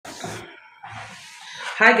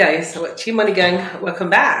Hi guys, Chimani gang,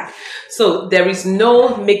 welcome back. So there is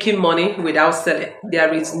no making money without selling.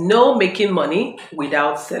 There is no making money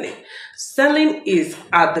without selling. Selling is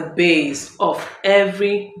at the base of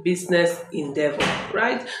every business endeavor,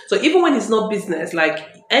 right? So even when it's not business, like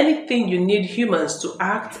anything you need humans to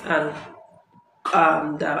act and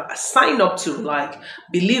sign up to, like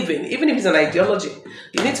believe in, even if it's an ideology,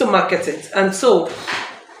 you need to market it. And so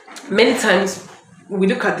many times we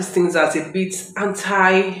look at these things as a bit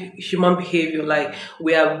anti-human behavior, like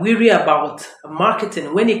we are weary about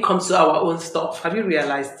marketing when it comes to our own stuff. Have you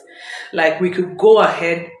realized? Like we could go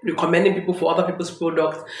ahead recommending people for other people's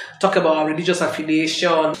products, talk about our religious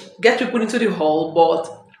affiliation, get people into the hall,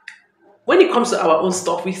 but when it comes to our own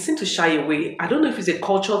stuff, we seem to shy away. I don't know if it's a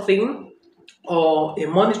cultural thing or a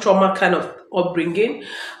money trauma kind of upbringing,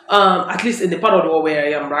 at least in the part of the world where I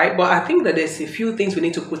am, right? But I think that there's a few things we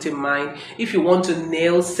need to put in mind if you want to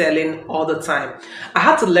nail selling all the time. I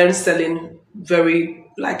had to learn selling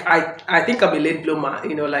I think I'm a late bloomer,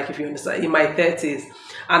 like if you understand, in my 30s.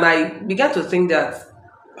 And I began to think that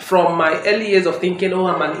from my early years of thinking, oh,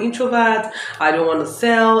 I'm an introvert, I don't want to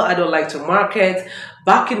sell, I don't like to market.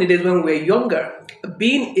 Back in the days when we were younger,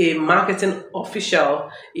 being a marketing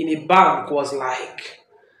official in a bank was like,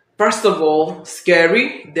 first of all,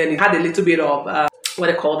 scary. Then it had a little bit of, what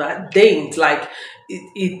they call that, daint. Like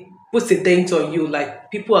it puts a daint on you. Like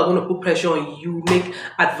people are going to put pressure on you, make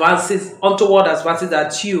advances, untoward advances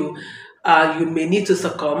at you. You may need to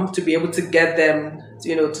succumb to be able to get them,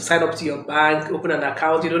 to sign up to your bank, open an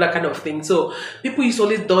account, that kind of thing. So people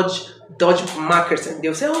usually dodge marketing.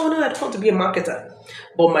 They'll say, oh no, I don't want to be a marketer.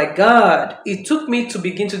 But my God, it took me to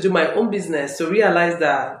begin to do my own business to realize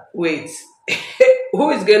that, wait, who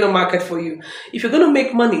is going to market for you? If you're going to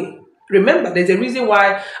make money, remember, there's a reason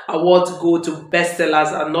why awards go to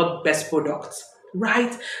bestsellers and not best products.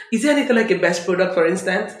 Right? Is there anything like a best product, for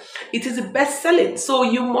instance? It is a best selling. So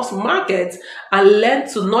you must market and learn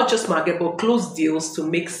to not just market, but close deals to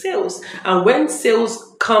make sales. And when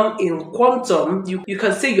sales come in quantum, you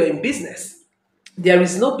can say you're in business. There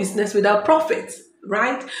is no business without profit,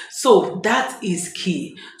 right? So that is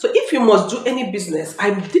key. So if you must do any business,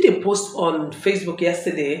 I did a post on Facebook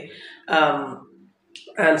yesterday,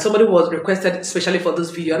 and somebody was requested especially for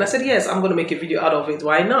this video, and I said, yes, I'm going to make a video out of it.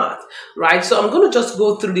 Why not? Right? So I'm going to just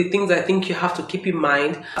go through the things I think you have to keep in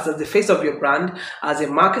mind as the face of your brand, as a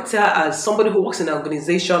marketer, as somebody who works in an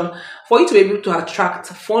organization, for you to be able to attract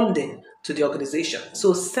funding to the organization.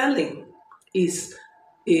 So selling is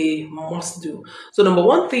a must do. So number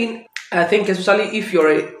one thing, I think, especially if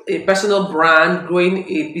you're a personal brand growing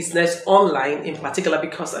a business online in particular,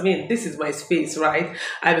 because this is my space, right?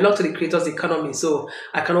 I belong to the creators economy, so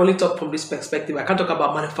I can only talk from this perspective. I can't talk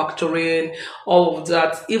about manufacturing, all of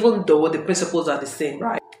that, even though the principles are the same,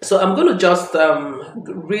 right? So I'm going to just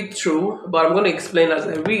read through, but I'm going to explain as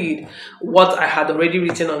I read what I had already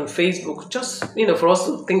written on Facebook, just, for us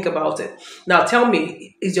to think about it. Now, tell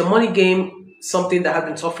me, is your money game something that has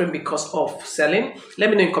been suffering because of selling?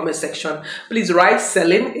 Let me know in the comment section. Please write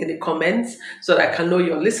selling in the comments so that I can know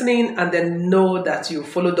you're listening and then know that you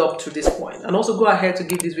followed up to this point. And also go ahead to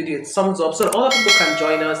give this video a thumbs up so that other people can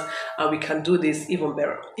join us and we can do this even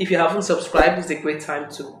better. If you haven't subscribed, it's a great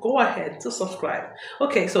time to go ahead to subscribe.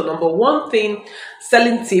 Okay, so number one thing,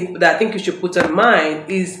 selling tip that I think you should put in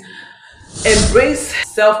mind is embrace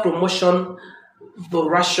self-promotion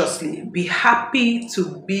voraciously. Be happy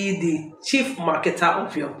to be the chief marketer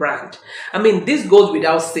of your brand. This goes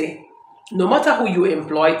without saying. No matter who you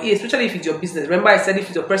employ, especially if it's your business. Remember I said if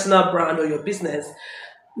it's your personal brand or your business,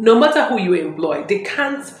 no matter who you employ, they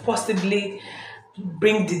can't possibly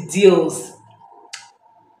bring the deals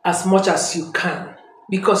as much as you can.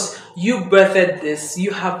 Because you birthed this,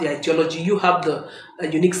 you have the ideology, you have the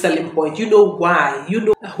unique selling point, you know why, you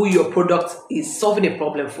know who your product is solving a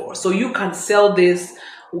problem for. So you can sell this,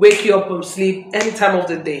 wake you up from sleep any time of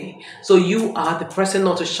the day. So you are the person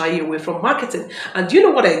not to shy away from marketing. And do you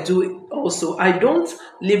know what I do also? I don't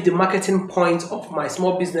leave the marketing point of my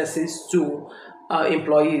small businesses to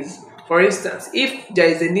employees. For instance, if there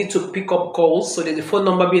is a need to pick up calls, so there's a phone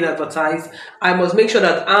number being advertised, I must make sure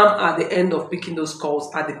that I'm at the end of picking those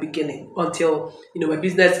calls at the beginning until, my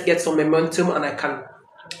business gets some momentum and I can,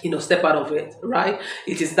 step out of it, right?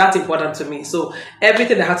 It is that important to me. So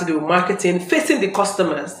everything that has to do with marketing, facing the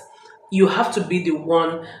customers, you have to be the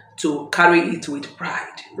one to carry it with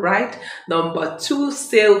pride, right? Number two,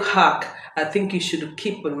 sale hack I think you should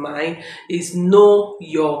keep in mind is know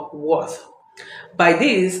your worth. By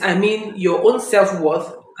this, I mean your own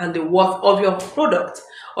self-worth and the worth of your product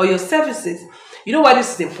or your services. You know why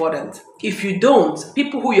this is important? If you don't,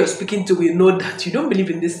 people who you're speaking to will know that you don't believe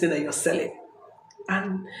in this thing that you're selling.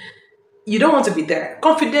 And you don't want to be there.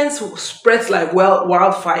 Confidence spreads like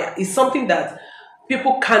wildfire. It's something that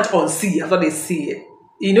people can't unsee after they see it.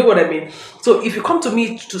 You know what I mean? So if you come to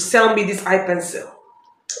me to sell me this eye pencil,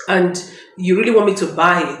 and you really want me to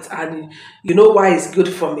buy it, and you know why it's good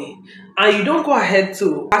for me, and you don't go ahead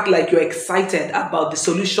to act like you're excited about the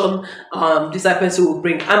solution this eye pencil will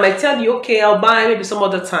bring, I might tell you, okay, I'll buy maybe some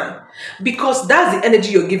other time, because that's the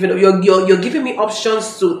energy you're giving. You're giving me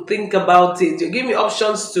options to think about it. You're giving me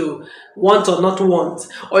options to want or not want,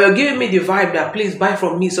 or you're giving me the vibe that please buy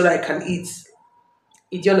from me so that I can eat.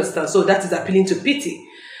 Do you understand? So that is appealing to pity.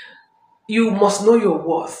 You must know your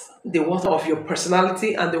worth, the worth of your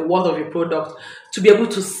personality and the worth of your product, to be able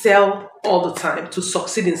to sell all the time, to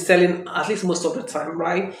succeed in selling at least most of the time,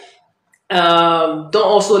 right? Don't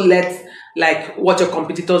also let like what your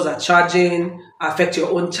competitors are charging affect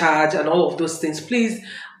your own charge and all of those things. Please,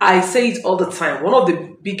 I say it all the time. One of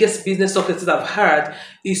the biggest business successes I've heard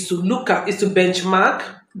is to benchmark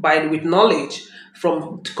with knowledge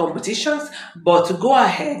from competitions, but to go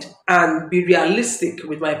ahead and be realistic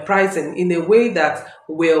with my pricing in a way that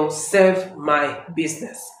will serve my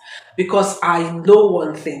business. Because I know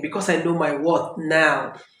one thing, because I know my worth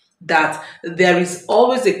now, that there is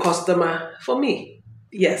always a customer for me.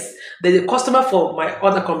 Yes, there's a customer for my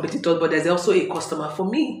other competitors, but there's also a customer for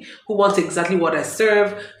me who wants exactly what I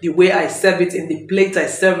serve, the way I serve it, in the plate I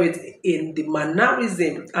serve it, in the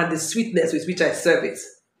mannerism and the sweetness with which I serve it.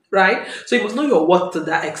 Right? So you must know your worth to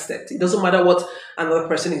that extent. It doesn't matter what another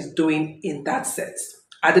person is doing in that sense.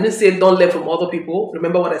 I didn't say don't learn from other people.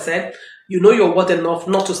 Remember what I said? You know your worth enough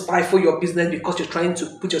not to stifle your business because you're trying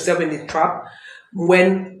to put yourself in a trap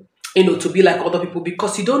when, to be like other people,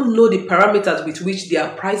 because you don't know the parameters with which they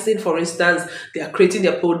are pricing, for instance, they are creating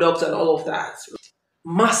their products and all of that.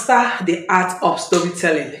 Master the art of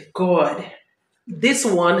storytelling. God, this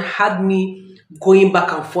one had me going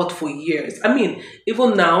back and forth for years. I mean,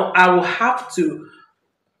 even now, I will have to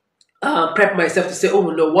prep myself to say, oh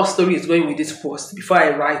no, what story is going with this post before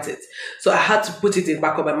I write it. So I had to put it in the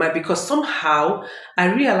back of my mind, because somehow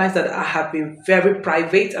I realized that I have been very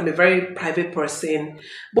private. I'm a very private person.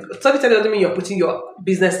 But storytelling doesn't mean you're putting your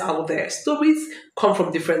business out there. Stories come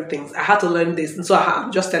from different things. I had to learn this. And so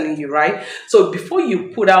I'm just telling you, right? So before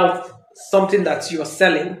you put out something that you're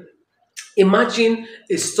selling, imagine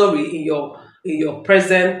a story in your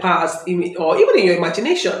present, past, or even in your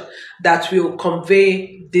imagination that will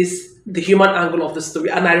convey the human angle of the story.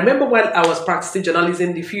 And I remember when I was practicing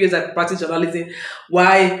journalism, the few years I practiced journalism,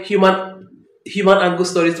 why human angle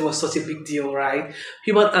stories was such a big deal, right?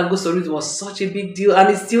 Human angle stories was such a big deal, and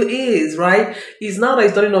it still is, right? It's now that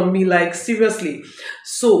it's dawning on me, like, seriously.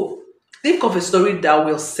 So think of a story that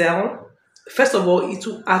will sell. First of all, it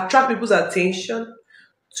will attract people's attention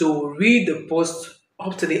to read the post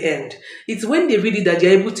up to the end. It's when they read it that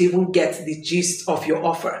they're able to even get the gist of your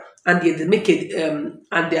offer, and they make it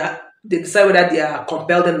and they decide whether they are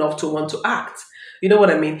compelled enough to want to act. You know what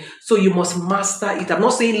I mean? So you must master it. I'm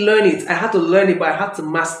not saying learn it. I had to learn it, but I had to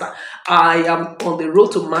master. I am on the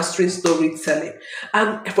road to mastering storytelling.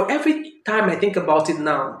 And for every time I think about it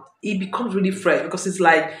now, it becomes really fresh, because it's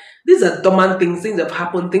like, these are dormant things that have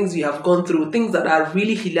happened, things you have gone through, things that are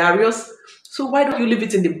really hilarious. So why don't you leave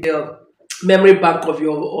it in the memory bank of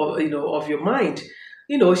your mind?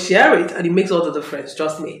 Share it, and it makes all the difference.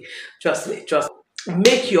 Trust me.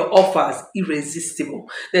 Make your offers irresistible.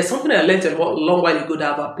 There's something I learned a long while ago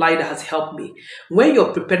that I've applied that has helped me. When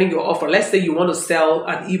you're preparing your offer, let's say you want to sell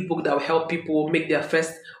an ebook that will help people make their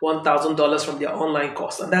first $1,000 from their online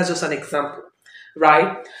course, and that's just an example,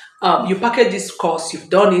 right? You package this course,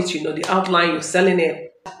 you've done it, the outline, you're selling it.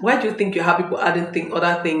 Why do you think you have people adding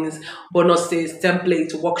other things, bonuses,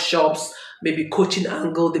 templates, workshops, maybe coaching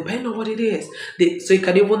angle, depending on what it is? So you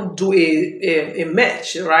can even do a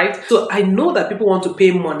match, right? So I know that people want to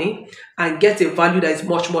pay money and get a value that is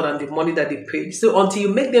much more than the money that they pay. So until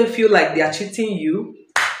you make them feel like they are cheating you,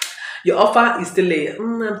 your offer is still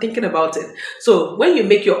I'm thinking about it. So when you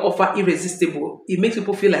make your offer irresistible, it makes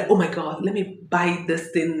people feel like, oh my God, let me buy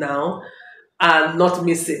this thing now and not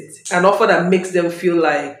miss it. An offer that makes them feel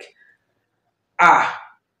like, I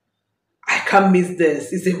can't miss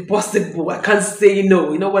this. It's impossible. I can't say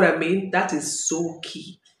no. You know what I mean? That is so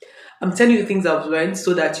key. I'm telling you things I've learned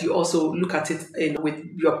so that you also look at it with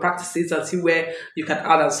your practices and see where you can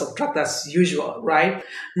add and subtract as usual, right?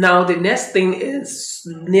 Now, the next thing is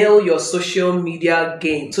nail your social media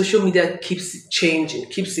game. Social media keeps changing,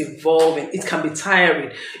 keeps evolving. It can be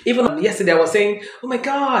tiring. Even yesterday, I was saying, oh my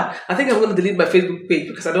God, I think I'm going to delete my Facebook page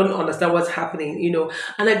because I don't understand what's happening,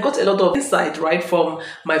 And I got a lot of insight, right, from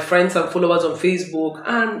my friends and followers on Facebook.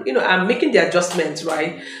 And, I'm making the adjustments,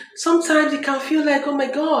 right? sometimes it can feel like, oh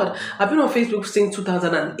my God, I've been on Facebook since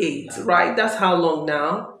 2008, right? That's how long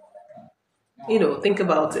now. Think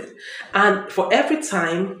about it. And for every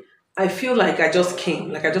time, I feel like I just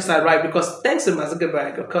came, like I just arrived, because thanks to Mark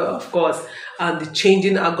Zuckerberg, of course, and the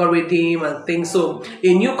changing algorithm and things. So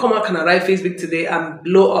a newcomer can arrive Facebook today and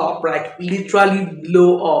blow up, like literally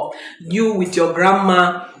blow up. You with your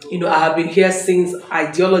grandma, I have been here since,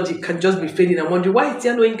 ideology can just be fading. I'm wondering, why is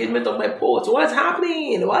there no engagement of my post? What's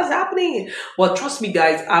happening? What's happening? Well, trust me,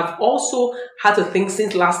 guys, I've also had to think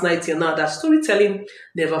since last night till now that storytelling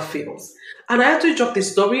never fails. And I actually dropped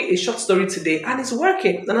a short story today, and it's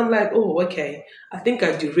working. And I'm like, oh, okay. I think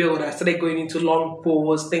I derailed. I started going into long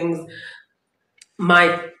posts, things,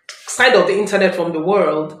 my side of the internet from the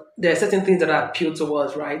world. There are certain things that I appeal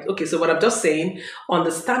towards, right? Okay, so what I'm just saying,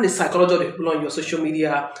 understand the psychology of the people on your social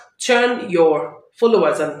media, turn your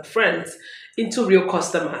followers and friends into real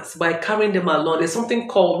customers by carrying them along. There's something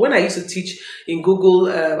called, when I used to teach in Google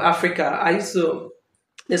Africa,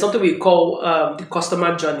 there's something we call the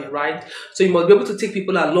customer journey, right? So you must be able to take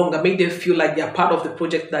people along and make them feel like they're part of the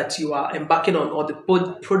project that you are embarking on, or the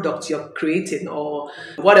product you're creating, or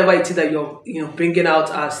whatever it is that you're bringing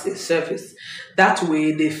out as a service. That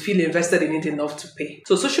way they feel invested in it enough to pay.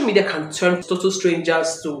 So social media can turn total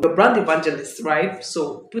strangers to your brand evangelists, right?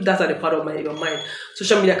 So put that at a part of your mind.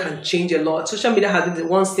 Social media can change a lot. Social media has been the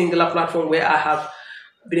one singular platform where I have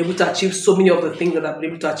been able to achieve so many of the things that I've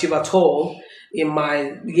been able to achieve at all in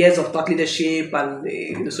my years of thought leadership and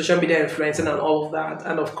the social media influencing and all of that.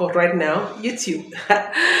 And of course, right now, YouTube.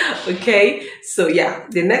 Okay, so yeah,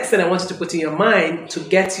 the next thing I want you to put in your mind to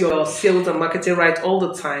get your sales and marketing right all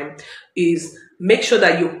the time is make sure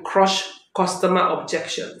that you crush customer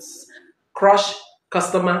objections. Crush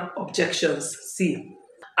customer objections. See,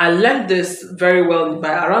 I learned this very well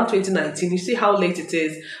by around 2019. You see how late it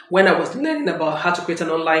is when I was learning about how to create an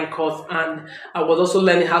online course, and I was also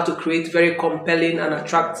learning how to create very compelling and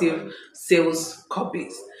attractive sales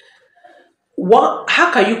copies.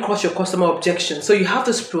 How can you cross your customer objection? So you have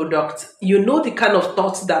this product, you know the kind of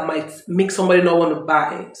thoughts that might make somebody not want to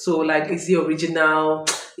buy. So like, is it original?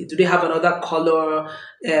 Do they have another color?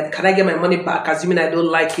 Can I get my money back, assuming I don't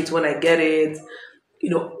like it when I get it?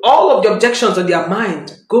 All of the objections on their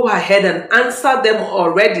mind, go ahead and answer them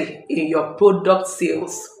already in your product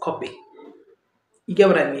sales copy. You get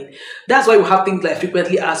what I mean? That's why we have things like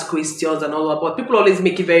frequently asked questions and all that, but people always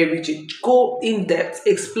make it very rigid. Go in depth,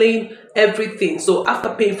 explain everything. So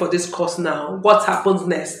after paying for this course now, what happens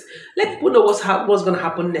next? Let people know what's going to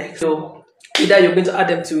happen next. So either you're going to add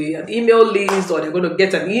them to an email list, or they're going to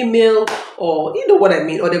get an email, or you know what I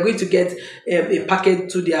mean, or they're going to get a packet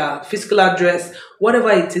to their physical address,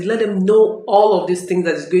 whatever it is. Let them know all of these things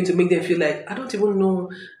that is going to make them feel like, I don't even know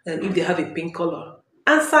if they have a pink color.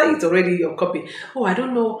 Answer it already in your copy. Oh, I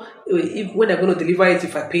don't know when they're going to deliver it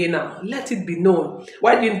if I pay now. Let it be known.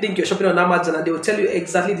 Why do you think you're shopping on Amazon and they will tell you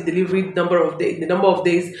exactly the delivery number of days, the number of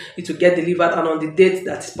days it will get delivered, and on the date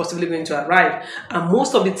that's possibly going to arrive? And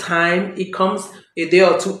most of the time, it comes a day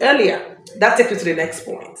or two earlier. That takes you to the next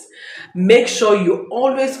point. Make sure you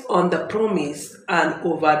always under promise and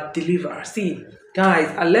over deliver. See, guys,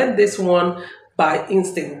 I learned this one by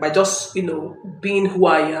instinct, by just being who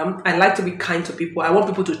I am. I like to be kind to people. I want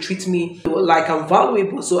people to treat me like I'm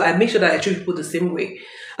valuable, so I make sure that I treat people the same way.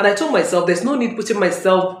 And I told myself there's no need putting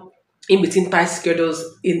myself in between tight schedules.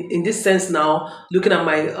 In this sense now, looking at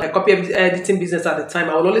my copy editing business at the time,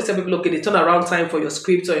 I will always tell people, okay, the turnaround time for your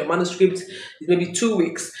script or your manuscript is maybe 2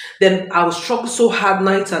 weeks. Then I will struggle so hard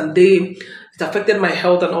night and day. It affected my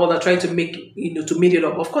health and all that, trying to make, to meet it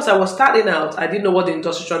up. Of course, I was starting out. I didn't know what the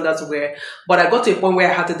industry standards were, but I got to a point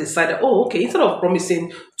where I had to decide that, oh, okay, instead of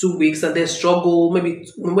promising 2 weeks and then struggle, maybe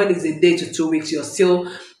when it's a day to 2 weeks, you're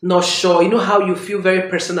still not sure. You know how you feel very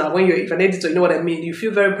personal when if an editor, you know what I mean? You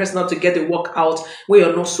feel very personal to get the work out where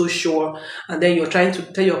you're not so sure. And then you're trying to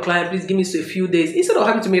tell your client, please give me a few days. Instead of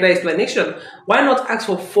having to make that explanation, why not ask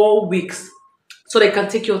for 4 weeks? So they can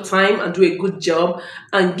take your time and do a good job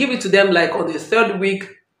and give it to them like on the 3rd week,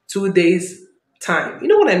 2 days time. You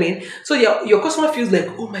know what I mean? So your customer feels like,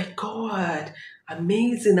 oh my God,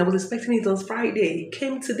 amazing. I was expecting it on Friday. It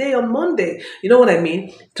came today on Monday. You know what I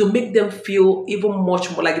mean? To make them feel even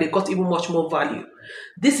much more like they got even much more value.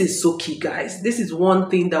 This is so key, guys. This is one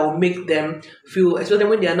thing that will make them feel, especially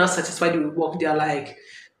when they are not satisfied with work, they are like,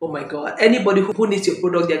 oh my God, anybody who needs your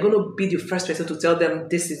product, they're going to be the first person to tell them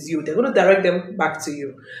this is you. They're going to direct them back to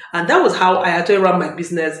you. And that was how I actually ran my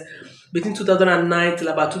business between 2009 till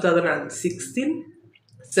about 2016,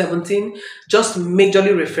 17, just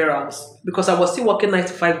majorly referrals, because I was still working 9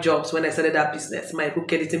 to 5 jobs when I started that business, my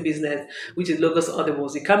book editing business, which is Logos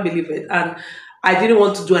Audibles. You can't believe it. And I didn't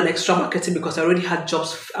want to do an extra marketing because I already had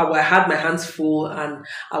jobs. I had my hands full and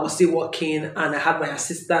I was still working and I had my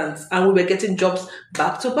assistants and we were getting jobs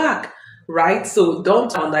back to back, right? So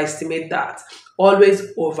don't underestimate that. Always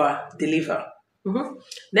over deliver.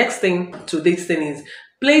 Next thing to this thing is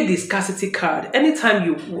play the scarcity card. Anytime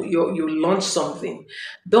you launch something,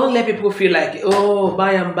 don't let people feel like, oh,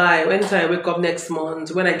 buy and buy. Anytime I wake up next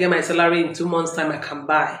month, when I get my salary in 2 months' time, I can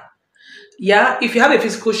buy. Yeah, if you have a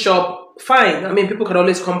physical shop, fine. I mean, people can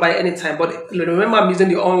always come by anytime. But remember, I'm using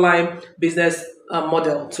the online business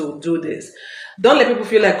model to do this. Don't let people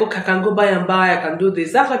feel like, okay, I can go buy and buy, I can do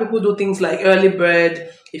this. That's why people do things like early bird.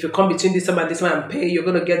 If you come between this time and this one and pay, you're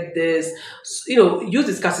going to get this. Use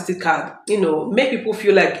the scarcity card. Make people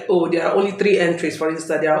feel like, oh, there are only 3 entries, for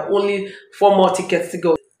instance. There are only 4 more tickets to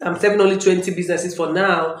go. I'm serving only 20 businesses for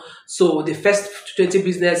now. So the first 20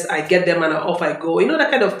 business, I get them and off I go. That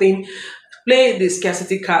kind of thing. Play the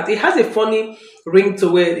scarcity card. It has a funny ring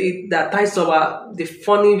to it that ties to the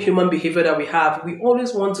funny human behavior that we have. We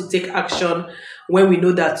always want to take action when we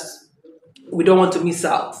know that we don't want to miss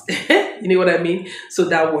out. You know what I mean? So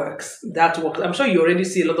that works. I'm sure you already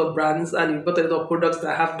see a lot of brands and you've got a lot of products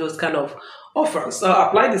that have those kind of offers. So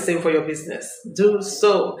apply the same for your business. Do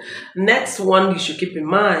so. Next one you should keep in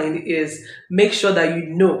mind is make sure that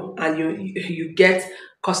and you get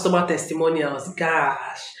customer testimonials.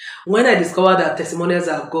 Gosh, when I discovered that testimonials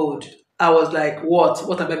are gold, I was like, what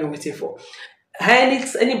have I been waiting for?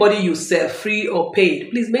 Anybody you sell, free or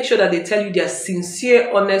paid, please make sure that they tell you their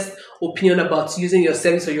sincere, honest opinion about using your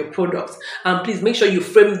service or your product. And please make sure you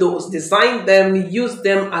frame those, design them, use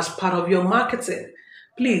them as part of your marketing.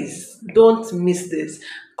 Please don't miss this.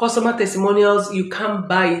 Customer testimonials, you can't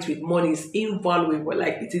buy it with money. It's invaluable.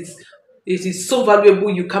 Like it is so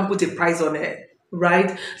valuable you can't put a price on it,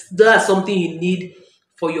 right? That's something you need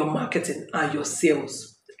for your marketing and your sales.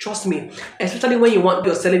 Trust me, especially when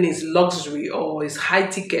your selling is luxury or is high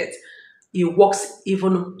ticket, it works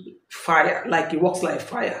even fire. Like it works like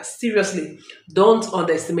fire. Seriously, don't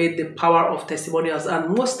underestimate the power of testimonials.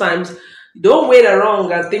 And most times, don't wait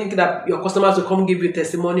around and think that your customers will come give you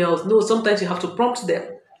testimonials. No, sometimes you have to prompt them.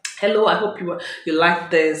 Hello, I hope you like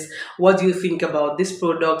this. What do you think about this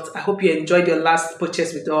product? I hope you enjoyed your last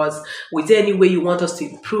purchase with us. Was there any way you want us to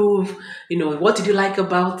improve? What did you like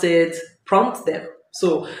about it? Prompt them.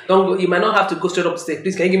 So you might not have to go straight up to say,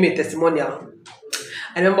 please, can you give me a testimonial?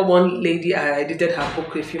 I remember one lady, I edited her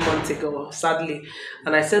book a few months ago, sadly.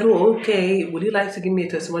 And I said, oh, okay, would you like to give me a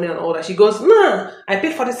testimonial and all that? She goes, nah, I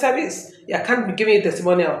paid for the service. Yeah, I can't be giving you a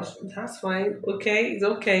testimonial. That's fine. Okay, it's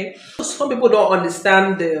okay. Some people don't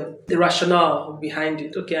understand the rationale behind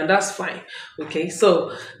it. Okay, and that's fine. Okay,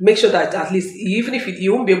 so make sure that at least, even if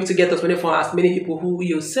you won't be able to get testimonial for as many people who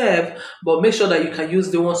you serve, but make sure that you can use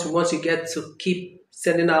the ones you get to keep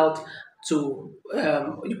sending out to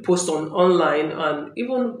you post online and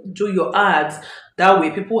even do your ads. That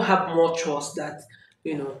way people have more trust that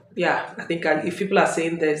I think if people are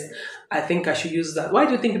saying this, I think I should use that. Why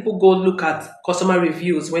do you think people go look at customer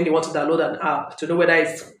reviews when they want to download an app to know whether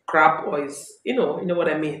it's crap or it's you know what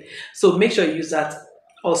I mean? So make sure you use that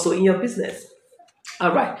also in your business.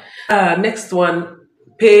 All right, next one,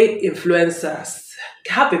 pay influencers.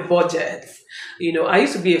 Have a budget. I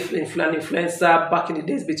used to be an influencer back in the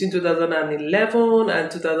days between 2011 and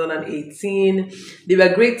 2018. They were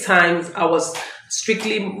great times. I was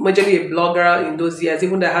majorly a blogger in those years,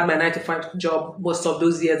 even though I had my 9-to-5 job most of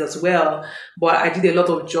those years as well. But I did a lot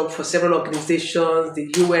of job for several organizations,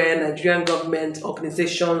 the UN, Nigerian government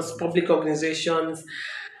organizations, public organizations.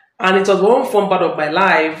 And it was one fun part of my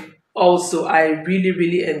life. Also, I really,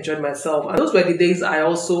 really enjoyed myself. And those were the days I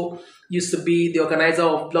also used to be the organizer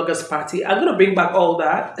of Bloggers Party. I'm going to bring back all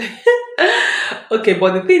that. Okay,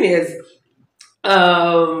 but the thing is,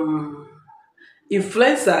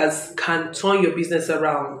 influencers can turn your business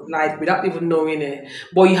around, like without even knowing it.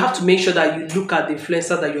 But you have to make sure that you look at the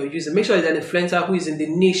influencer that you're using. Make sure it's an influencer who is in the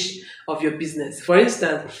niche of your business. For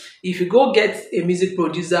instance, if you go get a music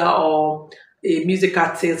producer or a music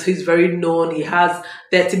artist who's very known, he has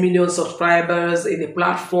 30 million subscribers in a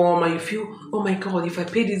platform, and you feel, oh my God, if I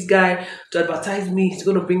pay this guy to advertise me, he's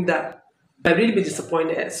going to bring that. I'd really be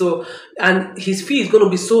disappointed. So, and his fee is going to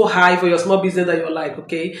be so high for your small business that you're like,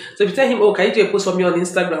 okay. So if you tell him, oh, can you do a post for me on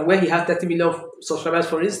Instagram where he has 30 million subscribers,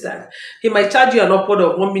 for instance, he might charge you an upward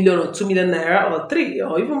of 1 million or 2 million naira or 3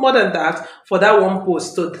 or even more than that for that one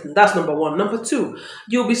post. So that's number one. Number two,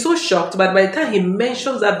 you'll be so shocked, but by the time he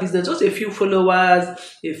mentions that business, just a few followers,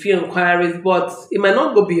 a few inquiries, but it might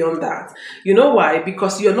not go beyond that. You know why?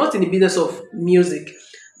 Because you're not in the business of music.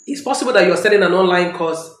 It's possible that you're selling an online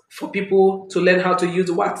course for people to learn how to use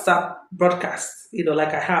WhatsApp broadcasts,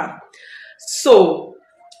 like I have. So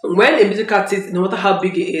when a music artist, no matter how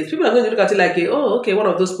big it is, people are going to look at it like, oh, okay, one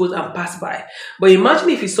of those posts and pass by. But imagine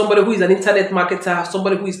if it's somebody who is an internet marketer,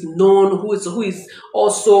 somebody who is known, who is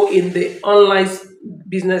also in the online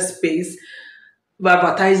business space, who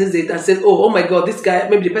advertises it and says, oh my God, this guy,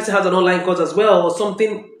 maybe the person has an online course as well, or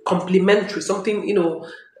something complementary, something,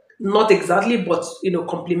 not exactly, but,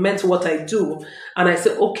 complements what I do. And I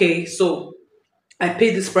say, okay, so I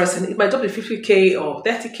pay this person. It might just be 50K or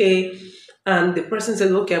 30K. And the person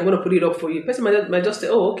says, okay, I'm going to put it up for you. The person might just say,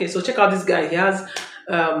 oh, okay, so check out this guy. He has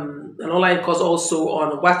an online course also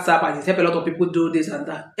on WhatsApp, and he's helped a lot of people do this and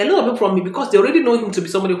that. A lot of people from me, because they already know him to be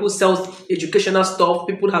somebody who sells educational stuff.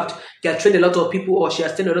 They have trained a lot of people, or she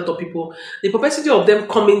has trained a lot of people. The propensity of them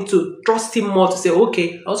coming to trust him more, to say,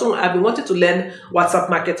 okay, I've been wanting to learn WhatsApp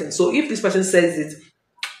marketing. So if this person says it,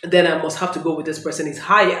 then I must have to go with this person. Is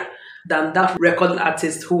higher than that record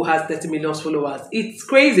artist who has 30 million followers. It's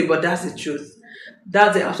crazy, but that's the truth.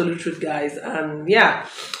 That's the absolute truth, guys. And yeah,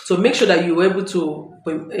 so make sure that you're able to,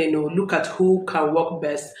 look at who can work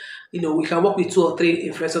best. We can work with 2 or 3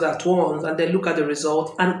 influencers at once, and then look at the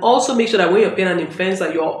result. And also make sure that when you're paying an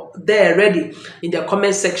influencer, you're there ready in their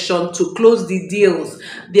comment section to close the deals.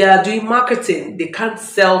 They are doing marketing. They can't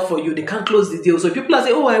sell for you. They can't close the deal. So if people are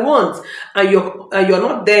saying, oh, I want, and you're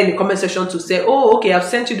not there in the comment section to say, oh, okay, I've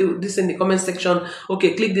sent you this in the comment section.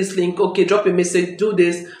 Okay, click this link. Okay, drop a message, do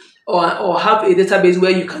this. Or have a database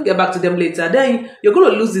where you can get back to them later, then you're going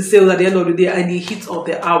to lose the sales at the end of the day and the heat of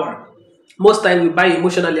the hour. Most times we buy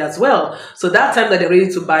emotionally as well. So that time that they're ready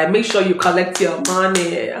to buy, make sure you collect your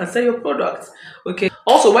money and sell your products. Okay.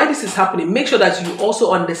 Also, why this is happening, make sure that you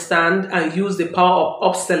also understand and use the power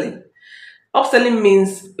of upselling. Upselling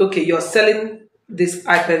means, okay, you're selling this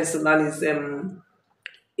eye pencil and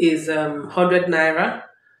is 100 naira,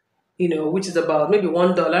 which is about maybe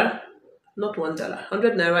 $1. Not $1.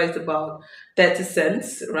 100 naira is about 30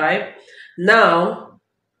 cents, right? Now,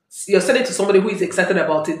 you're selling to somebody who is excited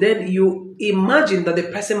about it. Then you imagine that the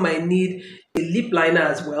person might need a lip liner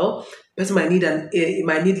as well. The person might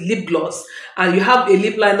need lip gloss, and you have a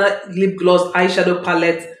lip liner, lip gloss, eyeshadow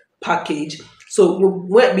palette package. So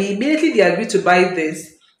when immediately they agree to buy this,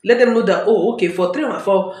 let them know that, oh, okay, for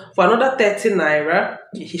another 30 naira,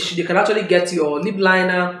 you can actually get your lip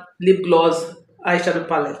liner, lip gloss, eyeshadow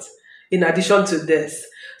palette. In addition to this,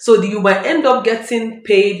 so you might end up getting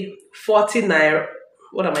paid 40 naira.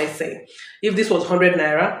 What am I saying? If this was 100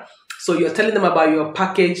 naira, so you're telling them about your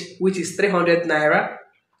package, which is 300 naira,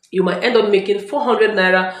 you might end up making 400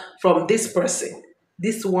 naira from this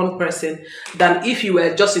one person, than if you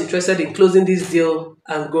were just interested in closing this deal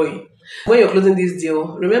and going. When you're closing this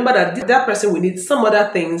deal, remember that that person will need some other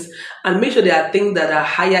things, and make sure there are things that are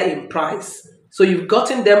higher in price. So you've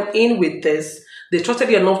gotten them in with this. They trusted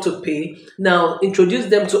you enough to pay. Now introduce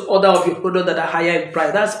them to other of your products that are higher in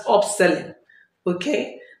price. That's upselling.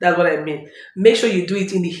 Okay? That's what I mean. Make sure you do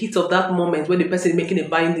it in the heat of that moment when the person is making a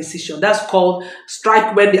buying decision. That's called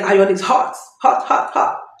strike when the iron is hot. Hot, hot,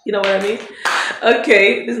 hot. You know what I mean?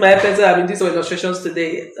 Okay, this is my pencil. I've been doing some illustrations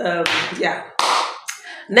today. Yeah.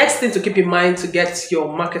 Next thing to keep in mind to get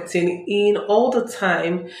your marketing in all the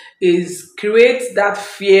time is create that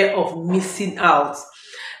fear of missing out.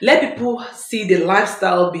 Let people see the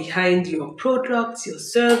lifestyle behind your product, your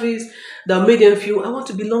service, that made them feel, I want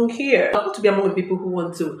to belong here. I want to be among the people who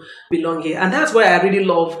want to belong here. And that's why I really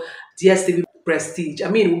love DSTV Prestige. I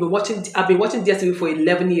mean, I've been watching DSTV for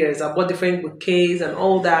 11 years. I bought different bouquets and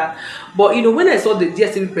all that. But, when I saw the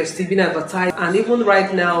DSTV Prestige being advertised, and even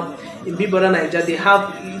right now in Big Brother Nigeria, they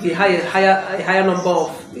have a higher number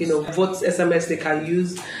of, votes, SMS they can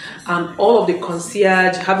use. And all of the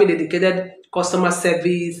concierge, having dedicated customer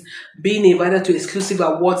service, being invited to exclusive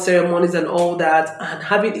award ceremonies and all that, and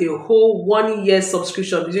having a whole 1 year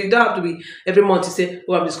subscription. You don't have to be every month to say,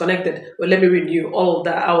 oh, I'm disconnected, well, let me renew, all of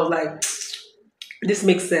that. I was like, this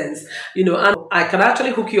makes sense, and I can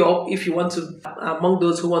actually hook you up if you want to, among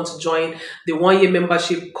those who want to join the 1 year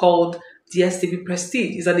membership called DSTV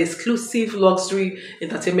Prestige. Is an exclusive luxury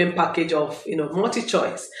entertainment package of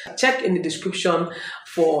multi-choice. Check in the description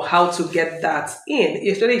for how to get that in,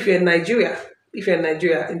 especially if you're in Nigeria. If you're in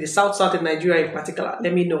Nigeria, in the south in Nigeria in particular,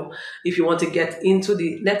 let me know if you want to get into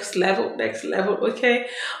the next level, okay?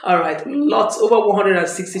 All right, over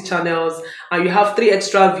 160 channels, and you have 3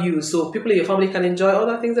 extra views, so people in your family can enjoy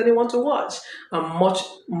other things that they want to watch, and much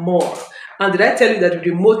more. And did I tell you that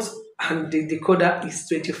the remote and the decoder is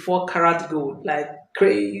 24 karat gold? Like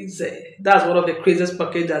crazy. That's one of the craziest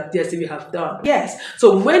packages that DSTV have done. Yes.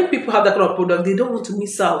 So when people have that kind of product, they don't want to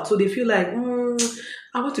miss out. So they feel like,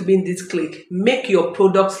 I want to be in this clique. Make your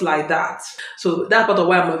products like that. So that's part of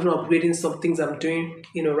why I'm even upgrading some things I'm doing,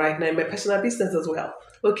 right now in my personal business as well.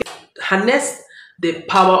 Okay. Harness the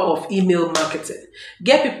power of email marketing.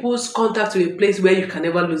 Get people's contact to a place where you can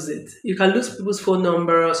never lose it. You can lose people's phone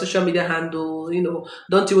number, social media handle,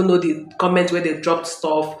 don't even know the comment where they dropped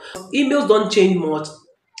stuff. Emails don't change much.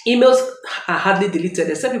 Emails are hardly deleted,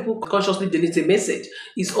 except people consciously delete a message.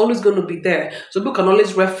 It's always going to be there. So people can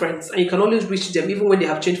always reference and you can always reach them even when they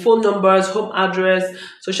have changed phone numbers, home address,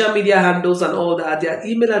 social media handles and all that. Their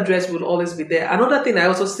email address will always be there. Another thing I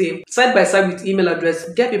also say, side by side with email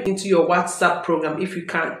address, get people into your WhatsApp program if you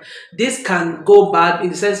can. This can go bad in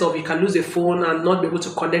the sense of you can lose a phone and not be able to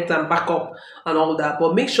connect and back up and all that.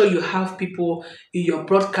 But make sure you have people in your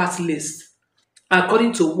broadcast list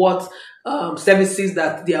according to what services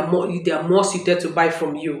that they are more suited to buy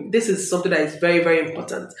from you. This is something that is very, very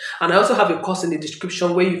important. And I also have a course in the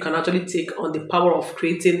description where you can actually take on the power of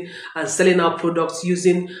creating and selling out products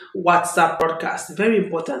using WhatsApp broadcast. Very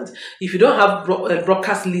important. If you don't have a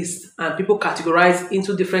broadcast list and people categorize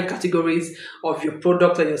into different categories of your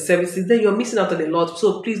product and your services, then you're missing out on a lot.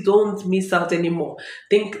 So please don't miss out anymore.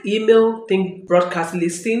 Think email, think broadcast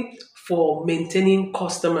listing for maintaining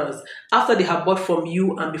customers after they have bought from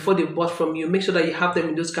you and before they bought from you. Make sure that you have them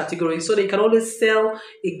in those categories so that you can always sell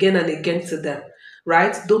again and again to them,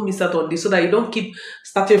 right? Don't miss out on this so that you don't keep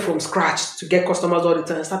starting from scratch to get customers all the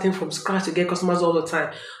time, starting from scratch to get customers all the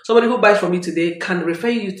time. Somebody who buys from you today can refer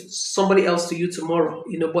you to somebody else to you tomorrow,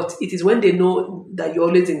 but it is when they know that you're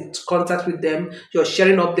always in contact with them, you're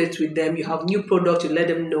sharing updates with them, you have new products, you let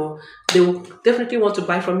them know, they will definitely want to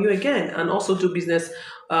buy from you again and also do business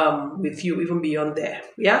with you even beyond there.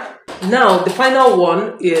 Yeah. Now the final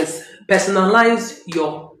one is personalize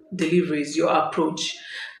your deliveries, your approach.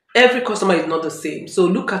 Every customer is not the same. So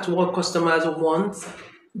look at what customers want,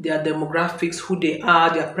 their demographics, who they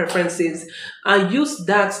are, their preferences, and use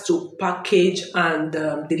that to package and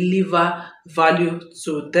deliver value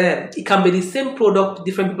to them. It can be the same product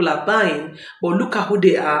different people are buying, but look at who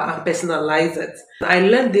they are and personalize it. I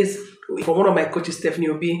learned this from one of my coaches, Stephanie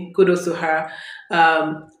Obi. Kudos to her.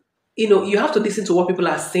 You have to listen to what people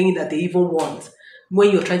are saying that they even want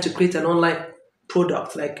when you're trying to create an online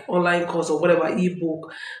product, like online course or whatever,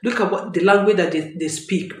 ebook. Look at what the language that they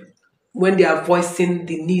speak when they are voicing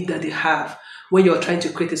the need that they have when you're trying to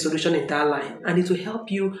create a solution in that line. And it will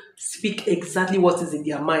help you speak exactly what is in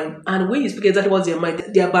their mind. And when you speak exactly what's in their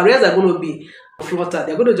mind, their barriers are going to be flutter.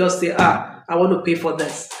 They're going to just say, I want to pay for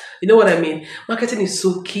this. You know what I mean? Marketing is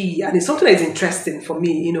so key, and it's something that is interesting for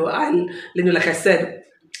me. Like I said,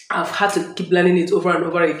 I've had to keep learning it over and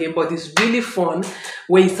over again, but it's really fun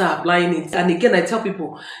when you start applying it. And again, I tell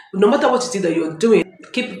people, no matter what it is that you're doing,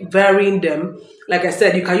 keep varying them. Like I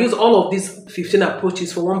said, you can use all of these 15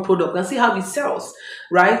 approaches for one product and see how it sells,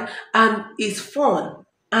 right? And it's fun.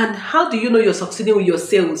 And how do you know you're succeeding with your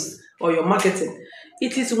sales or your marketing?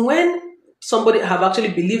 It is when somebody have actually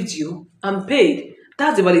believed you and paid.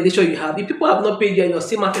 That's the validation you have. If people have not paid you and you're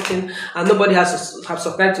still marketing and nobody has have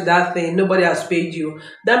subscribed to that thing, nobody has paid you,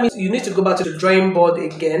 that means you need to go back to the drawing board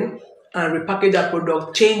again and repackage that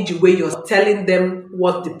product, change the way you're telling them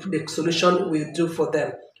what the solution will do for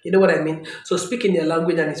them. You know what I mean? So speak in their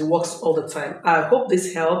language and it works all the time. I hope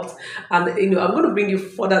this helped. And I'm going to bring you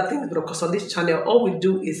further things because on this channel, all we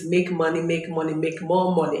do is make money, make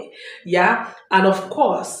more money. Yeah. And of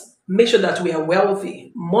course, make sure that we are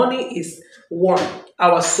wealthy. Money is one,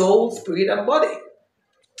 our soul, spirit, and body.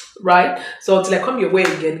 Right? So until I come your way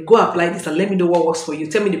again, go apply this and let me know what works for you.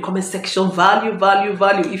 Tell me in the comment section, value,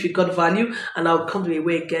 if you got value, and I'll come your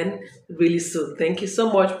way again really soon. Thank you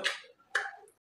so much.